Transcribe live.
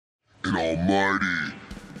an almighty,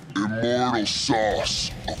 immortal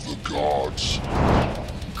sauce of the gods.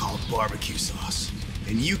 Called barbecue sauce.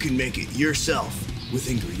 And you can make it yourself with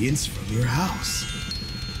ingredients from your house.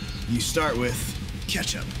 You start with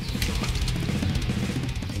ketchup.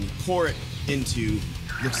 And you pour it into,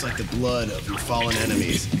 looks like the blood of your fallen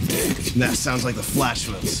enemies. And that sounds like the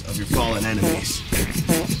flashlights of your fallen enemies.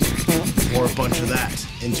 Pour a bunch of that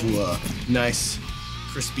into a nice,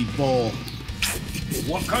 crispy bowl.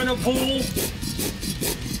 What kind of bowl?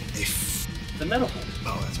 The metal bowl.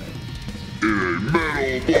 Oh, that's right. A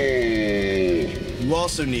metal bowl! You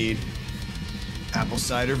also need apple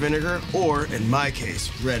cider vinegar, or in my case,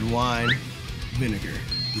 red wine vinegar.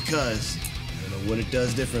 Because, I don't know what it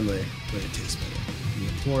does differently, but it tastes better. You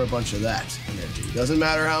pour a bunch of that in there too. Doesn't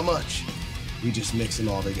matter how much, we just mix them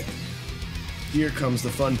all together. Here comes the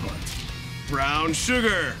fun part. Brown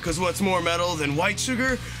sugar, because what's more metal than white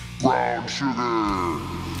sugar? Brown sugar!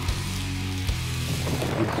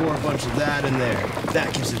 You pour a bunch of that in there.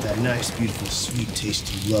 That gives it that nice, beautiful, sweet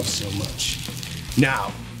taste you love so much.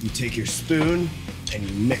 Now, you take your spoon and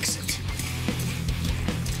you mix it.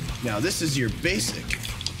 Now, this is your basic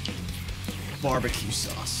barbecue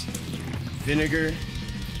sauce. Vinegar,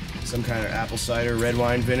 some kind of apple cider, red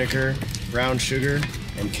wine vinegar, brown sugar,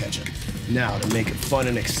 and ketchup. Now, to make it fun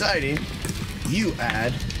and exciting, you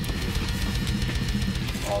add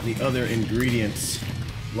all the other ingredients,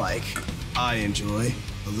 like I enjoy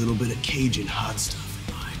a little bit of Cajun hot stuff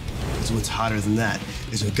in mine. Because what's hotter than that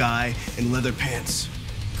is a guy in leather pants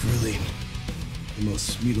grilling the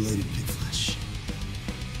most mutilated pig flesh.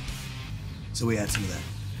 So we add some of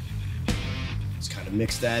that. Just kind of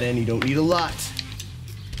mix that in. You don't need a lot,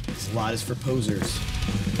 because a lot is for posers.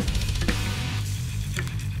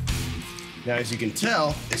 Now, as you can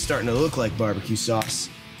tell, it's starting to look like barbecue sauce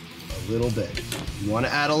a little bit. You want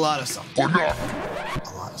to add a lot of salt. Or not!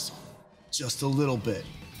 A lot of salt. Just a little bit.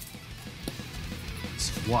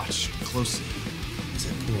 So watch closely as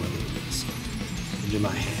I pour a little bit of salt into my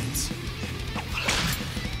hands.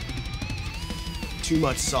 Too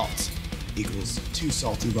much salt equals too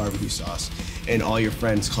salty barbecue sauce, and all your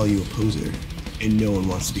friends call you a poser, and no one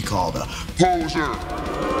wants to be called a Poser!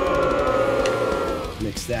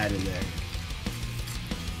 Mix that in there.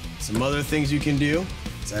 Some other things you can do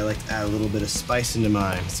is I like to add a little bit of spice into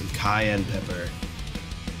mine, some cayenne pepper.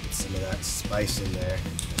 Get some of that spice in there,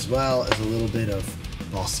 as well as a little bit of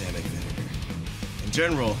balsamic vinegar. In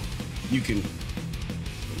general, you can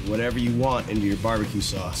put whatever you want into your barbecue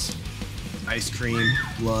sauce. Ice cream,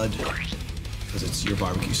 blood, because it's your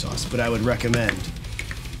barbecue sauce. But I would recommend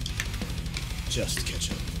just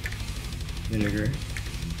ketchup, vinegar,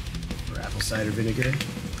 or apple cider vinegar,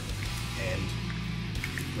 and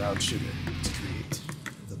brown sugar to create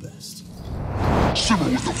the best. Simmer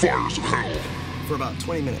with the fires of hell! For about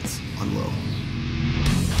 20 minutes on low.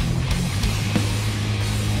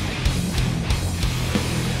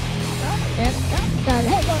 Yes,